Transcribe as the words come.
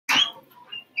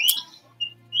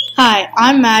Hi,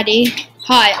 I'm Maddie.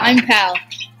 Hi, I'm Pal.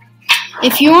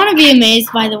 If you want to be amazed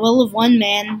by the will of one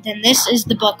man, then this is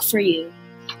the book for you.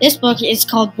 This book is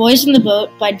called Boys in the Boat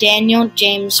by Daniel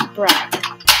James Brown.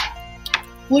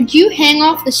 Would you hang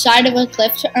off the side of a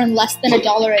cliff to earn less than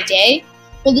 $1 a day?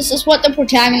 Well, this is what the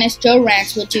protagonist Joe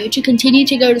Rance would do to continue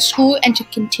to go to school and to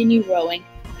continue rowing.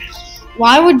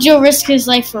 Why would Joe risk his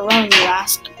life for rowing, you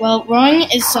ask? Well, rowing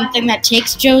is something that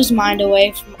takes Joe's mind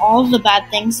away from all of the bad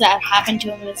things that have happened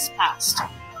to him in his past.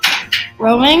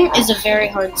 Rowing is a very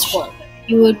hard sport.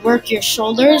 You would work your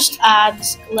shoulders,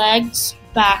 abs, legs,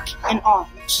 back, and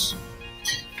arms.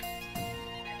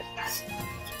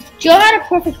 Joe had a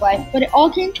perfect life, but it all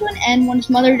came to an end when his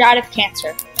mother died of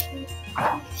cancer.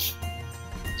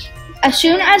 As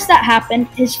soon as that happened,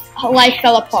 his life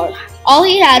fell apart. All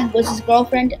he had was his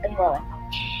girlfriend and rowing.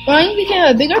 Rowing became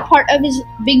a bigger part of his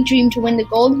big dream to win the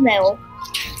gold medal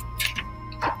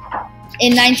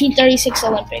in 1936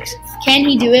 Olympics. Can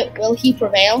he do it? Will he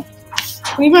prevail?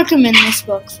 We recommend this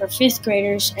book for 5th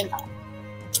graders and up.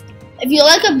 If you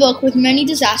like a book with many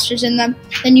disasters in them,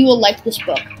 then you will like this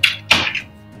book.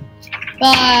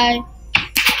 Bye.